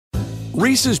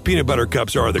Reese's peanut butter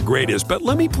cups are the greatest, but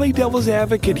let me play devil's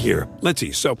advocate here. Let's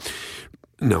see. So,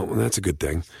 no, that's a good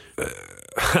thing.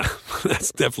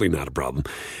 That's definitely not a problem.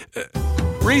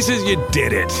 Reese's, you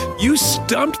did it. You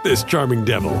stumped this charming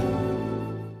devil.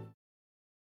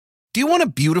 Do you want a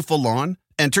beautiful lawn?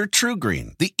 Enter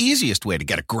TruGreen, the easiest way to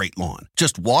get a great lawn.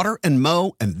 Just water and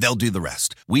mow, and they'll do the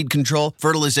rest. Weed control,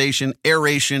 fertilization,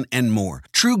 aeration, and more.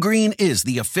 TruGreen is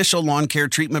the official lawn care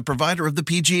treatment provider of the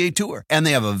PGA Tour, and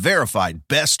they have a verified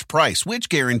best price, which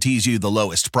guarantees you the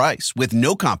lowest price with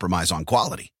no compromise on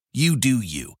quality. You do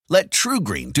you. Let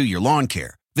TruGreen do your lawn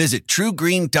care. Visit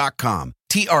TruGreen.com,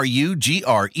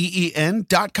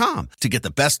 TruGreen.com, to get the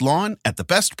best lawn at the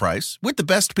best price with the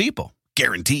best people.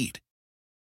 Guaranteed.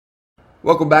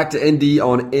 Welcome back to ND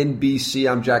on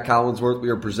NBC. I'm Jack Collinsworth. We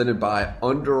are presented by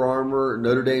Under Armour.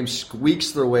 Notre Dame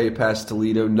squeaks their way past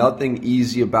Toledo. Nothing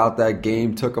easy about that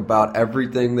game. Took about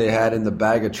everything they had in the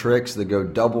bag of tricks. They go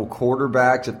double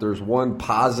quarterbacks. If there's one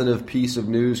positive piece of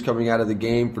news coming out of the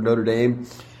game for Notre Dame,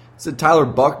 it's that Tyler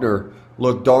Buchner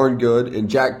looked darn good and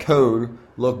Jack Coan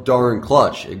looked darn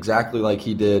clutch, exactly like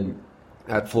he did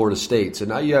at Florida State. So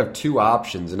now you have two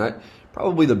options. And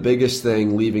probably the biggest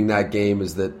thing leaving that game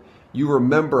is that you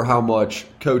remember how much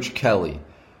Coach Kelly,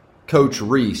 Coach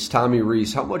Reese, Tommy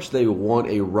Reese, how much they want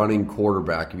a running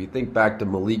quarterback. If you think back to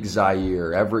Malik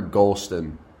Zaire, Everett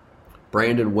Golston,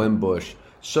 Brandon Wimbush,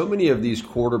 so many of these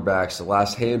quarterbacks the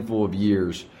last handful of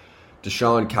years,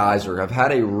 Deshaun Kaiser, have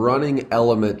had a running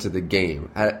element to the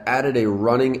game, added a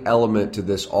running element to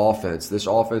this offense. This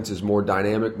offense is more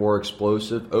dynamic, more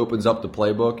explosive, opens up the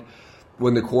playbook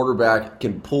when the quarterback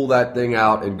can pull that thing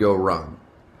out and go run.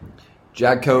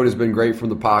 Jack Coan has been great from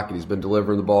the pocket. He's been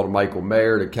delivering the ball to Michael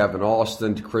Mayer, to Kevin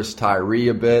Austin, to Chris Tyree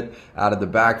a bit out of the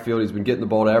backfield. He's been getting the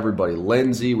ball to everybody.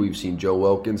 Lindsey, we've seen Joe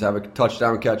Wilkins have a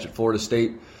touchdown catch at Florida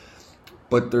State.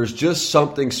 But there's just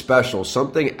something special,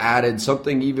 something added,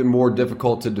 something even more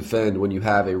difficult to defend when you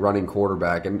have a running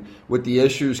quarterback. And with the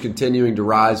issues continuing to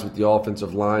rise with the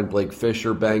offensive line, Blake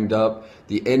Fisher banged up,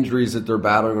 the injuries that they're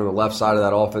battling on the left side of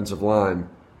that offensive line,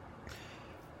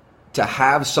 to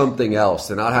have something else,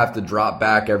 to not have to drop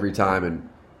back every time and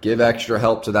give extra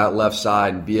help to that left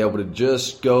side and be able to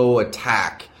just go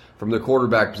attack from the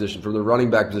quarterback position, from the running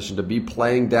back position, to be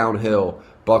playing downhill,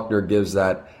 Buchner gives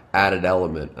that added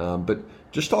element. But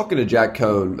just talking to Jack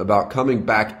Coan about coming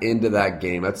back into that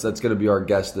game, that's going to be our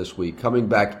guest this week, coming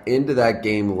back into that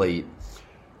game late,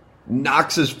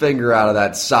 knocks his finger out of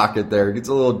that socket there, gets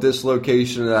a little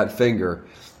dislocation of that finger,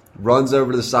 runs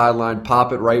over to the sideline,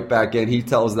 pop it right back in. He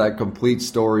tells that complete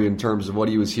story in terms of what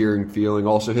he was hearing, feeling,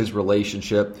 also his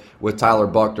relationship with Tyler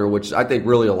Buchner, which I think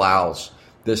really allows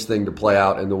this thing to play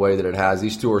out in the way that it has.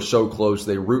 These two are so close.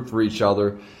 They root for each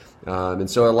other. And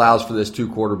so it allows for this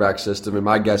two-quarterback system. And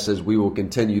my guess is we will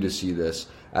continue to see this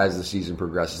as the season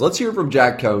progresses. Let's hear from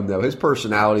Jack Coan, though. His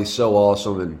personality is so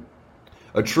awesome and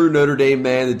a true Notre Dame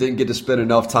man that didn't get to spend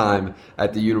enough time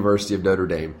at the University of Notre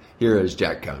Dame. Here is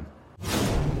Jack Coan.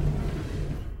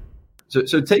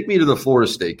 So take me to the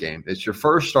Florida State game. It's your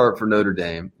first start for Notre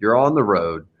Dame. You're on the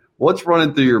road. What's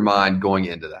running through your mind going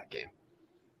into that game?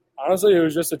 Honestly, it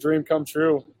was just a dream come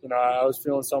true. I was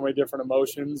feeling so many different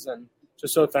emotions and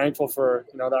just so thankful for,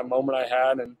 that moment I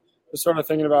had, and just sort of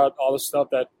thinking about all the stuff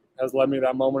that has led me to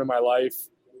that moment in my life.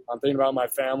 I'm thinking about my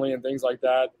family and things like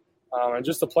that. And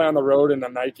just to play on the road in a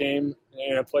night game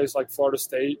in a place like Florida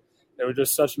State, it was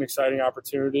just such an exciting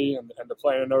opportunity. And to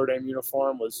play in a Notre Dame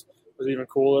uniform was even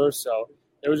cooler. So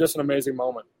it was just an amazing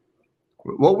moment.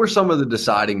 What were some of the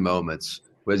deciding moments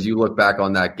as you look back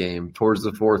on that game towards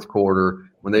the fourth quarter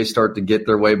when they start to get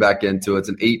their way back into it? It's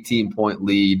an 18-point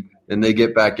lead, and they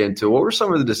get back into it. What were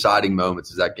some of the deciding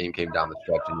moments as that game came down the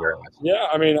stretch in your eyes? Yeah,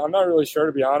 I'm not really sure,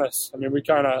 to be honest.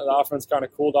 The offense kind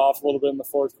of cooled off a little bit in the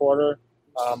fourth quarter.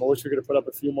 I wish we could have put up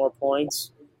a few more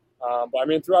points.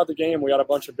 But throughout the game, we had a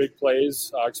bunch of big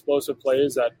plays, explosive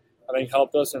plays that I think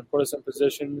helped us and put us in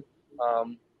position,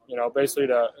 basically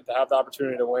to have the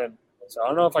opportunity to win. So I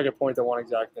don't know if I could point to one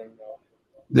exact thing, though.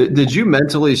 Did you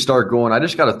mentally start going, I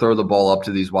just got to throw the ball up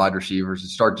to these wide receivers and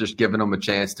start just giving them a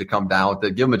chance to come down with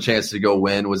it, give them a chance to go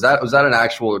win? Was that an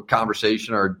actual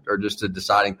conversation or just a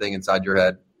deciding thing inside your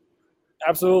head?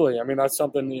 Absolutely. That's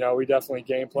something, we definitely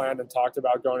game planned and talked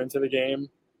about going into the game.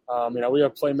 We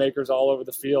have playmakers all over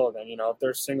the field, and, if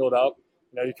they're singled up,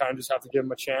 you kind of just have to give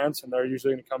them a chance, and they're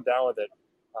usually going to come down with it.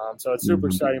 So it's super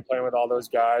exciting playing with all those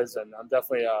guys, and I'm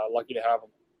definitely lucky to have them.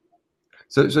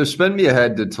 So spin me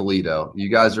ahead to Toledo. You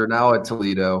guys are now at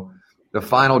Toledo. The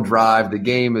final drive, the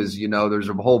game is, there's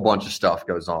a whole bunch of stuff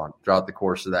goes on throughout the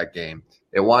course of that game.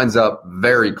 It winds up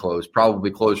very close,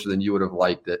 probably closer than you would have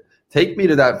liked it. Take me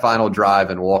to that final drive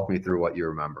and walk me through what you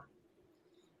remember.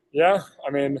 Yeah,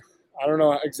 I mean, I don't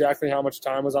know exactly how much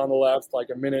time was on the left, like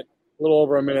a little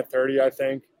over a minute 30, I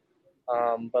think.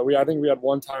 But I think we had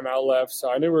one timeout left, so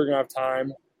I knew we were going to have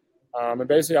time. And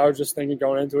basically, I was just thinking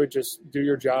going into it, just do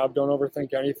your job, don't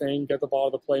overthink anything, get the ball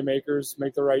to the playmakers,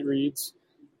 make the right reads.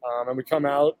 And we come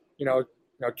out,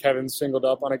 Kevin singled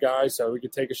up on a guy, so we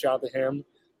could take a shot to him.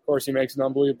 Of course, he makes an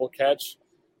unbelievable catch.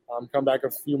 Come back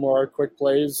a few more quick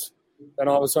plays. Then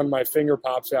all of a sudden my finger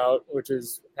pops out, which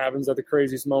happens at the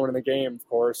craziest moment in the game, of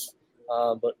course.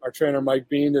 But our trainer, Mike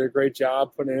Bean, did a great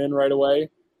job putting it in right away.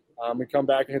 We come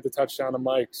back and hit the touchdown to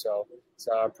Mike, so it's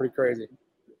pretty crazy.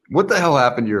 What the hell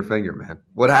happened to your finger, man?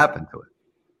 What happened to it?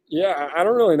 Yeah, I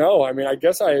don't really know. I mean, I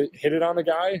guess I hit it on the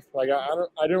guy. Like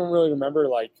I don't really remember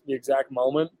like the exact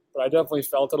moment, but I definitely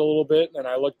felt it a little bit. And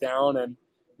I looked down, and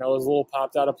it was a little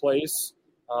popped out of place.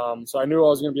 So I knew I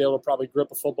was going to be able to probably grip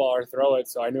a football or throw it.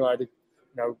 So I knew I had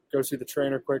to, go see the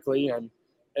trainer quickly, and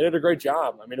they did a great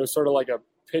job. I mean, it was sort of like a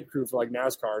pit crew for like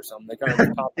NASCAR or something. They kind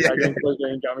of popped back in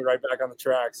quickly and got me right back on the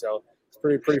track. So it's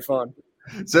pretty fun.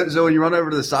 So when you run over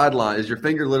to the sideline, is your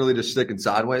finger literally just sticking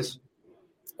sideways?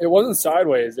 It wasn't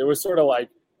sideways. It was sort of like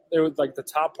the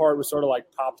top part was sort of like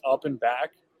popped up and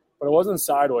back, but it wasn't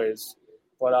sideways.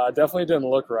 But definitely didn't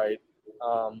look right.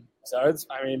 So it's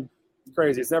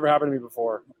crazy. It's never happened to me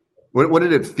before. What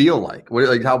did it feel like?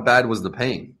 How bad was the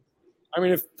pain? I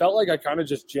mean, it felt like I kind of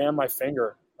just jammed my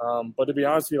finger. But to be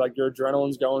honest with you, like your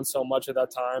adrenaline's going so much at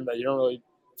that time that you don't really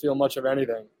feel much of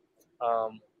anything.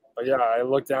 But yeah, I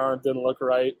looked down, it didn't look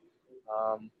right.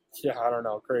 I don't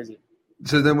know, crazy.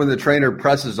 So then when the trainer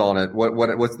presses on it,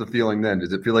 what's the feeling then?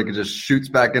 Does it feel like it just shoots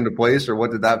back into place, or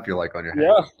what did that feel like on your hand?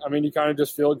 Yeah, I mean, you kind of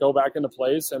just feel it go back into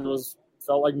place, and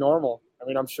felt like normal. I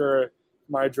mean, I'm sure if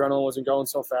my adrenaline wasn't going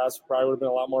so fast, it probably would have been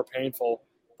a lot more painful,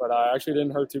 but I actually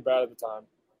didn't hurt too bad at the time.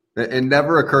 It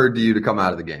never occurred to you to come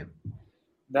out of the game?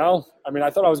 No, I mean, I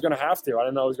thought I was going to have to. I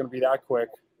didn't know it was going to be that quick.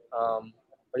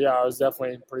 But yeah, I was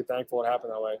definitely pretty thankful it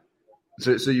happened that way.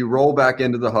 So you roll back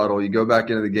into the huddle, you go back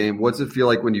into the game. What's it feel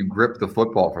like when you grip the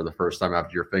football for the first time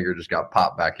after your finger just got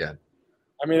popped back in?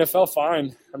 I mean, it felt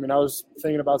fine. I mean, I was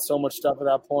thinking about so much stuff at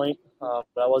that point, but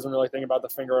I wasn't really thinking about the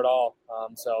finger at all.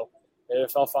 So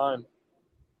it felt fine.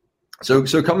 So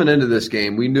coming into this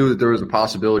game, we knew that there was a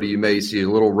possibility you may see a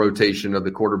little rotation of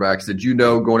the quarterbacks. Did you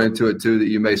know going into it too that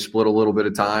you may split a little bit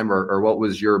of time, or what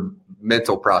was your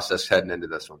mental process heading into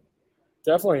this one?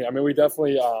 Definitely. I mean, we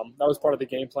definitely that was part of the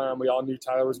game plan. We all knew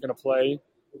Tyler was going to play.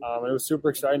 And it was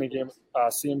super exciting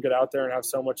to see him get out there and have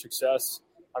so much success.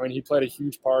 I mean, he played a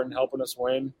huge part in helping us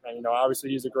win. And,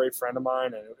 obviously he's a great friend of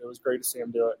mine, and it was great to see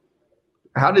him do it.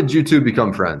 How did you two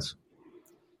become friends?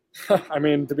 I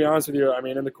mean, to be honest with you,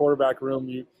 in the quarterback room,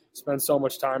 you spend so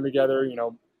much time together,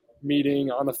 meeting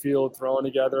on the field, throwing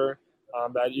together,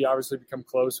 that you obviously become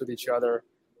close with each other.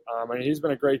 He's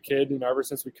been a great kid, ever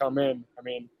since we come in.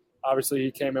 Obviously he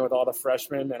came in with all the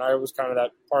freshmen, and I was kind of that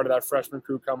part of that freshman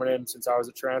crew coming in since I was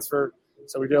a transfer.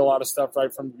 So we did a lot of stuff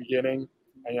right from the beginning.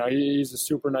 And, he's a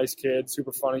super nice kid,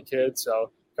 super funny kid. So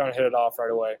kind of hit it off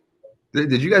right away.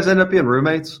 Did you guys end up being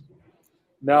roommates?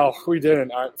 No, we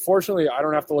didn't. Fortunately, I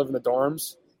don't have to live in the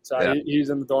dorms. So yeah. He's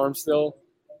in the dorm still.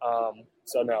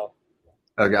 So no.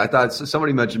 Okay, I thought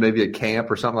somebody mentioned maybe a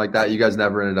camp or something like that. You guys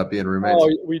never ended up being roommates?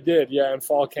 Oh, we did. Yeah, in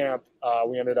fall camp,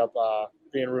 we ended up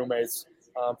being roommates.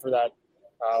 For that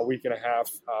week and a half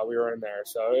we were in there.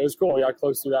 So it was cool. We got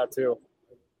close to that too.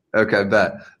 Okay,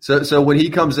 bet. So when he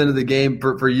comes into the game,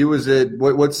 for you, what's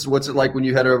it like when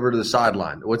you head over to the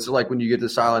sideline? What's it like when you get to the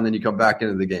sideline and then you come back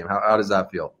into the game? How does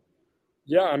that feel?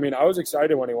 Yeah, I was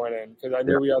excited when he went in because I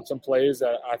knew we had some plays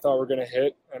that I thought were going to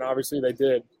hit, and obviously they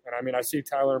did. And, I see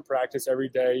Tyler in practice every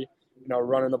day,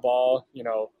 running the ball,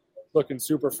 looking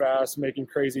super fast, making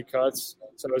crazy cuts.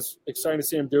 So it was exciting to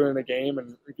see him do it in the game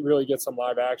and really get some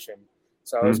live action.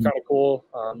 So it was kind of cool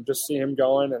just see him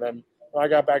going. And then when I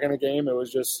got back in the game, it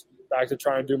was just back to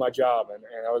try and do my job, and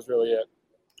that was really it.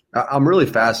 I'm really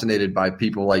fascinated by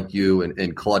people like you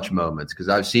in clutch moments because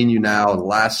I've seen you now in the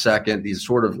last second, these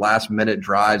sort of last-minute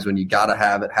drives when you got to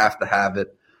have it, have to have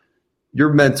it.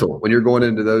 You're mental when you're going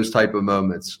into those type of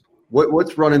moments.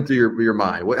 What's running through your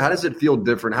mind? How does it feel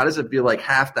different? How does it feel like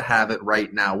have to have it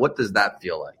right now? What does that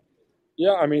feel like?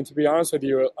 Yeah, to be honest with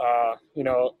you,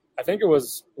 I think it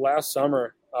was last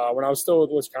summer when I was still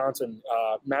with Wisconsin,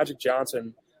 Magic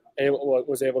Johnson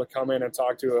was able to come in and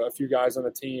talk to a few guys on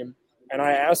the team. And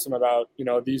I asked him about,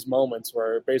 these moments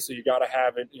where basically you got to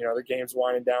have it, the game's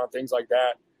winding down, things like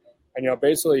that. And,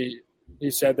 basically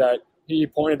he said that he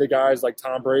pointed to guys like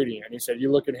Tom Brady, and he said, you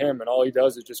look at him and all he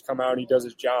does is just come out and he does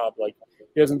his job. Like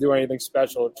he doesn't do anything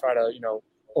special to try to,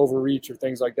 overreach or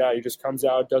things like that. He just comes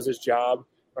out, does his job,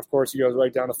 Of course, he goes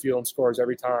right down the field and scores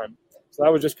every time. So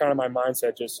that was just kind of my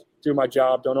mindset, just do my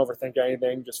job, don't overthink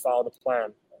anything, just follow the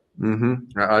plan.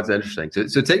 That's interesting.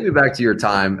 So take me back to your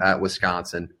time at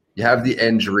Wisconsin. You have the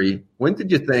injury. When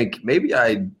did you think, maybe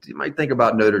you might think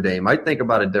about Notre Dame, might think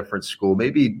about a different school,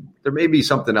 maybe there may be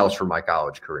something else for my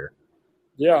college career?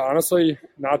 Yeah, honestly,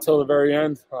 not till the very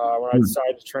end when I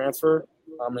decided to transfer.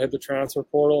 I hit the transfer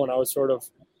portal, and I was sort of,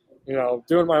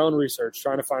 doing my own research,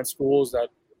 trying to find schools that,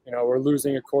 were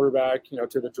losing a quarterback,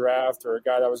 to the draft, or a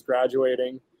guy that was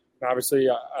graduating. And obviously,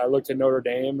 I looked at Notre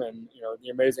Dame and, the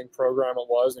amazing program it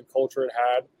was and culture it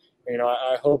had. And,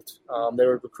 I hoped they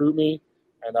would recruit me,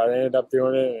 and I ended up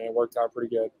doing it, and it worked out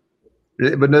pretty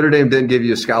good. But Notre Dame didn't give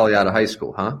you a scholarship out of high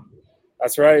school, huh?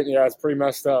 That's right. Yeah, it's pretty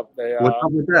messed up. What's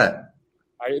up with that?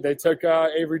 They took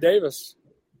Avery Davis.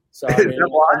 So,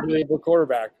 unbelievable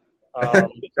quarterback. So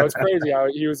it's crazy how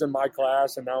he was in my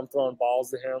class, and now I'm throwing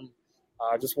balls to him.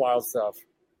 Just wild stuff.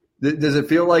 Does it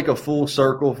feel like a full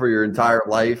circle for your entire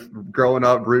life growing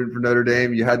up rooting for Notre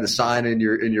Dame? You had the sign in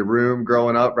your room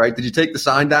growing up, right? Did you take the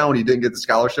sign down when you didn't get the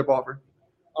scholarship offer?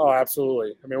 Oh,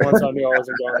 absolutely. I mean, once I knew I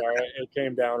wasn't going there, it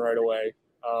came down right away.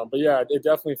 But, yeah, it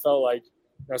definitely felt like,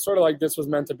 sort of like this was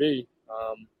meant to be.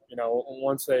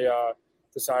 Once they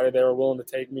decided they were willing to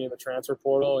take me in the transfer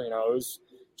portal, it was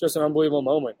just an unbelievable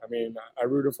moment. I mean, I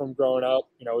rooted for him growing up.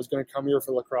 I was going to come here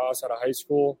for lacrosse out of high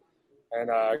school. And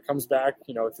it comes back,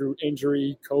 through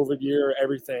injury, COVID year,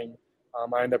 everything.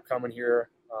 I end up coming here,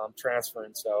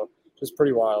 transferring. So just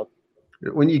pretty wild.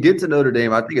 When you get to Notre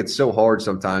Dame, I think it's so hard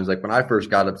sometimes. Like when I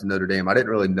first got up to Notre Dame, I didn't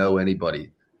really know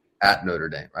anybody at Notre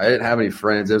Dame. I didn't have any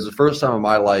friends. It was the first time in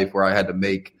my life where I had to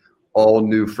make all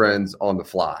new friends on the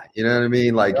fly. You know what I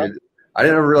mean? Like I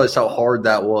didn't ever realize how hard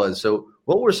that was. So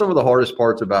what were some of the hardest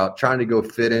parts about trying to go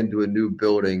fit into a new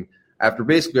building after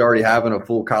basically already having a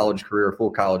full college career,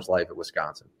 full college life at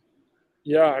Wisconsin?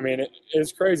 Yeah, I mean,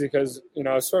 it's crazy because,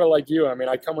 it's sort of like you. I mean,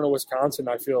 I come into Wisconsin,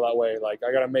 I feel that way. Like,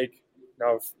 I got to make,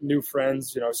 new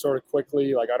friends, sort of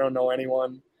quickly. Like, I don't know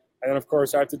anyone. And then, of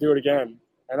course, I have to do it again.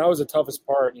 And that was the toughest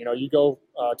part. You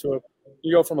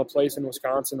go from a place in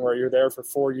Wisconsin where you're there for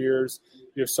 4 years.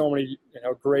 You have so many,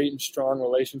 great and strong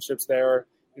relationships there.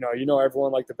 You know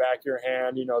everyone like the back of your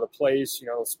hand, the place,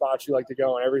 the spots you like to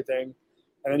go and everything.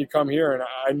 And then you come here and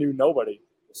I knew nobody.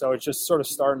 So it's just sort of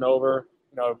starting over,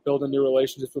 building new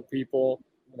relationships with people,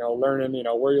 learning,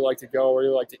 where you like to go, where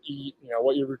you like to eat,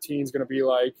 what your routine's going to be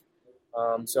like.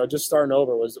 So just starting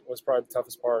over was probably the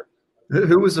toughest part.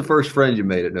 Who was the first friend you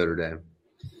made at Notre Dame?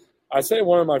 I'd say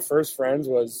one of my first friends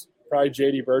was probably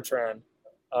J.D. Bertrand.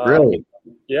 Really?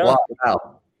 Yeah.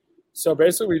 Wow. So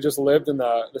basically we just lived in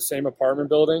the same apartment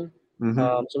building.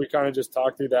 Mm-hmm. So we kind of just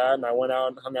talked through that, and I went out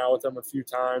and hung out with him a few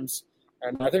times.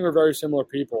 And I think we're very similar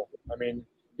people. I mean,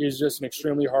 he's just an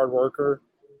extremely hard worker,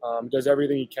 does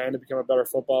everything he can to become a better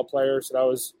football player. So that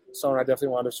was someone I definitely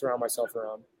wanted to surround myself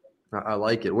around. I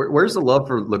like it. Where's the love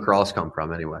for lacrosse come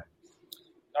from anyway?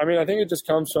 I mean, I think it just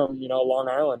comes from, Long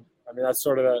Island. I mean, that's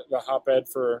sort of the hotbed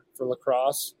for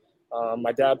lacrosse.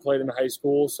 My dad played in high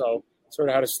school, so sort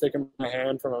of had a stick in my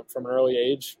hand from an early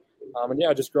age. And,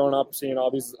 yeah, just growing up, seeing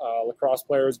all these lacrosse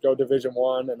players go Division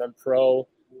I and then pro,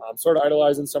 sort of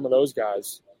idolizing some of those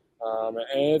guys. And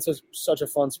it's such a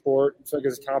fun sport. I feel like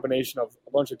it's a combination of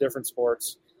a bunch of different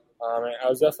sports. And I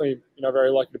was definitely, very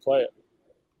lucky to play it.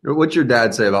 What's your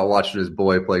dad say about watching his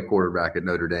boy play quarterback at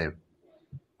Notre Dame?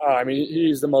 I mean,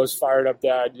 he's the most fired up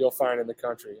dad you'll find in the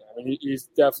country. I mean, he's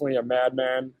definitely a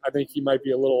madman. I think he might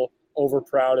be a little over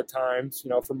proud at times,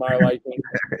 for my liking.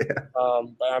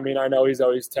 But I mean, I know he's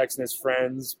always texting his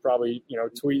friends, probably,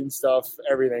 tweeting stuff,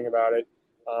 everything about it.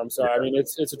 So, I mean,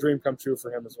 it's a dream come true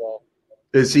for him as well.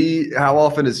 How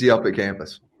often is he up at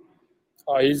campus?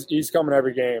 He's coming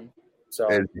every game. So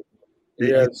he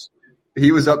is.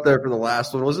 He was up there for the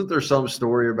last one. Wasn't there some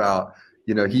story about,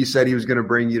 he said he was going to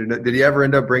bring you to – did he ever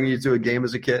end up bringing you to a game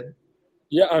as a kid?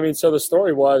 Yeah, I mean, so the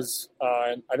story was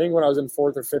I think when I was in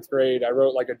 4th or 5th grade, I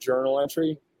wrote like a journal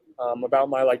entry about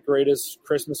my like greatest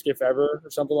Christmas gift ever or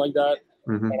something like that.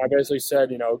 Mm-hmm. And I basically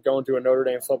said, going to a Notre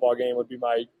Dame football game would be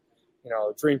my,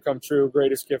 dream come true,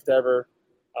 greatest gift ever.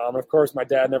 Of course, my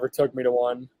dad never took me to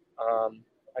one.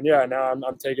 And yeah, now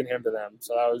I'm taking him to them.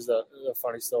 So that was the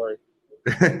funny story.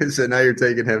 So now you're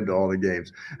taking him to all the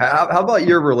games. How about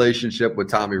your relationship with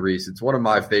Tommy Rees? It's one of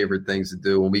my favorite things to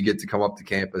do when we get to come up to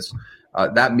campus.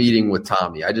 That meeting with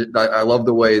Tommy, I love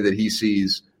the way that he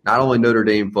sees not only Notre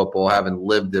Dame football, having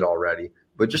lived it already,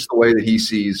 but just the way that he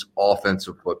sees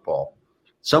offensive football.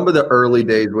 Some of the early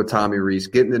days with Tommy Rees,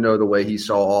 getting to know the way he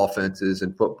saw offenses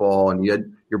and football, and you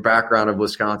had your background of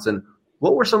Wisconsin.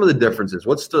 What were some of the differences?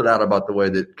 What stood out about the way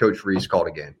that Coach Rees called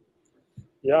a game?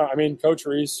 Yeah, I mean, Coach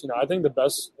Reese, I think the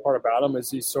best part about him is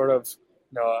he's sort of,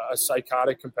 a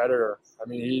psychotic competitor. I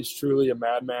mean, he's truly a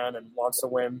madman and wants to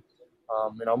win,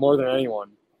 more than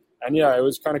anyone. And yeah, it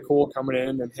was kind of cool coming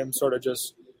in and him sort of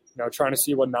just, trying to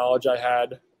see what knowledge I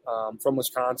had from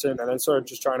Wisconsin, and then sort of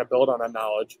just trying to build on that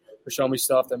knowledge or show me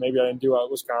stuff that maybe I didn't do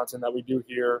at Wisconsin that we do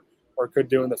here or could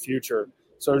do in the future.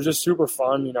 So it was just super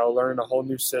fun, learning a whole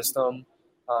new system.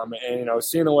 And,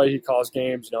 seeing the way he calls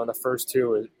games, in the first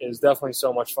two is definitely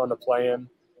so much fun to play in.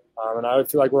 And I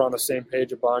feel like we're on the same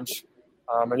page a bunch.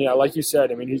 And, yeah, like you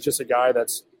said, I mean, he's just a guy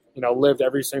that's, lived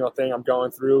every single thing I'm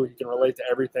going through. He can relate to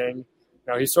everything.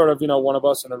 He's sort of, one of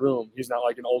us in the room. He's not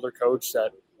like an older coach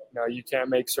that, you can't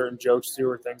make certain jokes to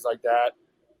or things like that.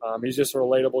 He's just a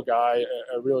relatable guy,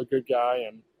 a really good guy.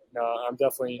 And I'm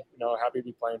definitely, happy to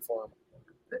be playing for him.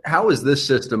 How is this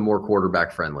system more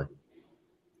quarterback friendly?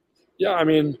 Yeah, I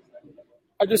mean,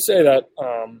 I just say that,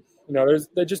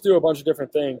 they just do a bunch of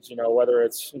different things, whether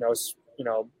it's,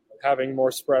 having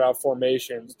more spread out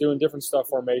formations, doing different stuff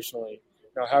formationally,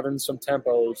 having some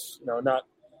tempos,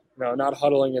 not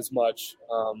huddling as much,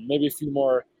 maybe a few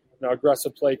more,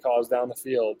 aggressive play calls down the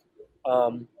field. I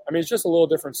mean, it's just a little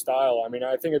different style. I mean,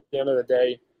 I think at the end of the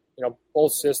day,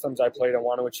 both systems I played and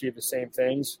want to achieve the same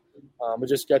things, but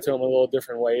just get to them in a little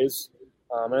different ways.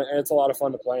 And it's a lot of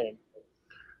fun to play in.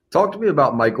 Talk to me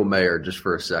about Michael Mayer just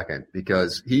for a second,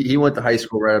 because he went to high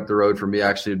school right up the road from me,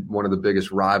 actually one of the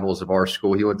biggest rivals of our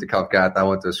school. He went to Covcath. I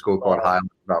went to a school called Highland,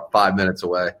 about 5 minutes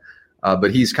away.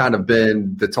 But he's kind of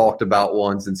been the talked about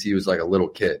one since he was like a little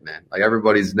kid, man. Like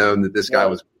everybody's known that this guy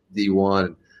was D1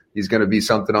 and he's going to be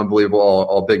something unbelievable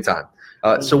all big time.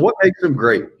 So what makes him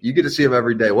great? You get to see him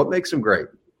every day. What makes him great?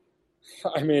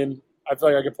 I mean, I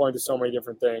feel like I could point to so many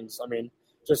different things. I mean,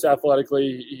 just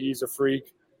athletically, he's a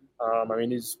freak. I mean,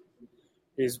 he's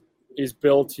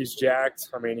built, he's jacked.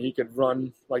 I mean, he could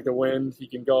run like the wind. He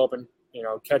can go up and,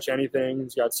 catch anything.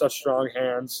 He's got such strong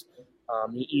hands.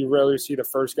 You rarely see the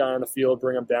first guy on the field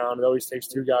bring him down. It always takes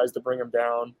two guys to bring him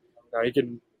down. He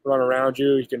can run around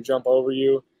you. He can jump over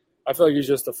you. I feel like he's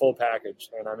just a full package.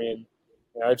 And, I mean,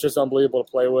 it's just unbelievable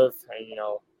to play with. And,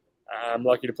 I'm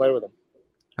lucky to play with him.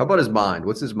 How about his mind?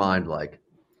 What's his mind like?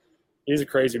 He's a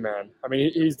crazy man. I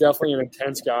mean, he's definitely an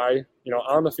intense guy,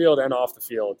 on the field and off the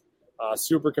field.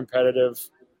 Super competitive.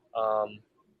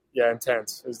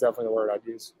 Intense is definitely the word I'd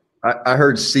use. I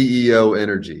heard CEO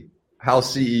energy. How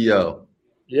CEO?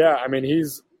 Yeah, I mean,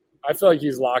 I feel like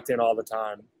he's locked in all the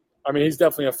time. I mean, he's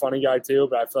definitely a funny guy too,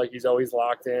 but I feel like he's always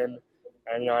locked in.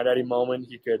 And, at any moment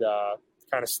he could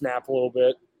kind of snap a little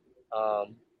bit. But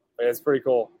it's pretty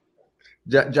cool.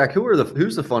 Jack,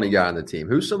 who's the funny guy on the team?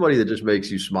 Who's somebody that just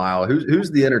makes you smile? Who's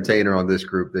the entertainer on this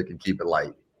group that can keep it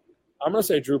light? I'm going to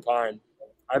say Drew Pine.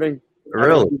 I think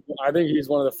he's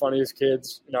one of the funniest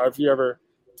kids. If you ever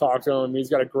talk to him, he's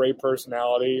got a great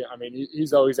personality. I mean,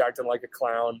 he's always acting like a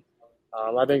clown.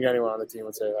 I think anyone on the team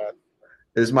would say that.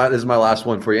 This is my last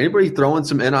one for you. Anybody throwing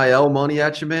some NIL money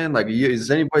at you, man? Like,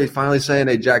 is anybody finally saying,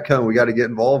 "Hey, Jack Cohn, we got to get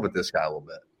involved with this guy a little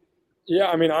bit"? Yeah,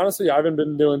 I mean, honestly, I haven't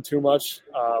been doing too much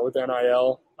with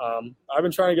NIL. I've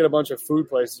been trying to get a bunch of food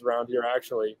places around here,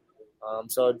 actually.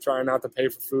 So trying not to pay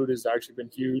for food has actually been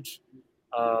huge.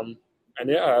 And,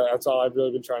 yeah, that's all I've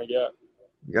really been trying to get.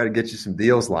 You got to get you some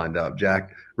deals lined up,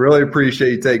 Jack. Really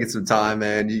appreciate you taking some time,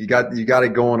 man. You got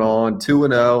it going on,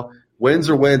 2-0. Wins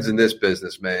are wins in this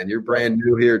business, man. You're brand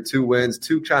new here, 2 wins,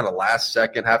 2 kind of last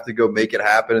second, have to go make it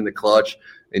happen in the clutch,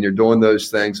 and you're doing those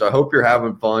things. So I hope you're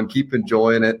having fun. Keep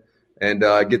enjoying it, and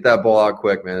get that ball out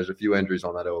quick, man. There's a few injuries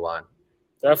on that O-line.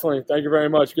 Definitely. Thank you very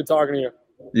much. Good talking to you.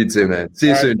 You too, man. See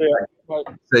you soon.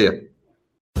 See you.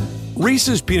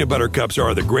 Reese's Peanut Butter Cups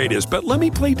are the greatest, but let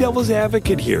me play devil's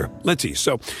advocate here. Let's see.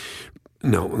 So,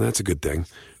 no, that's a good thing.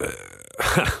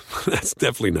 That's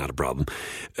definitely not a problem.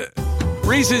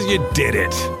 Reese's, you did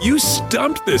it. You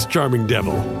stumped this charming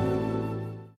devil.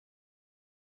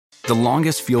 The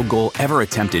longest field goal ever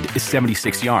attempted is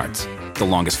 76 yards. The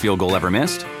longest field goal ever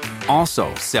missed?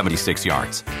 Also 76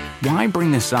 yards. Why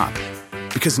bring this up?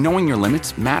 Because knowing your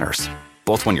limits matters,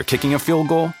 both when you're kicking a field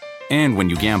goal and when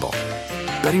you gamble.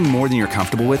 Betting more than you're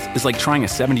comfortable with is like trying a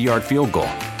 70-yard field goal.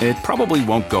 It probably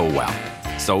won't go well.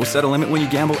 So set a limit when you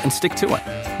gamble and stick to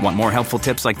it. Want more helpful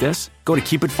tips like this? Go to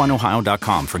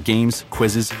keepitfunohio.com for games,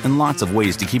 quizzes, and lots of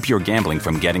ways to keep your gambling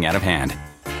from getting out of hand.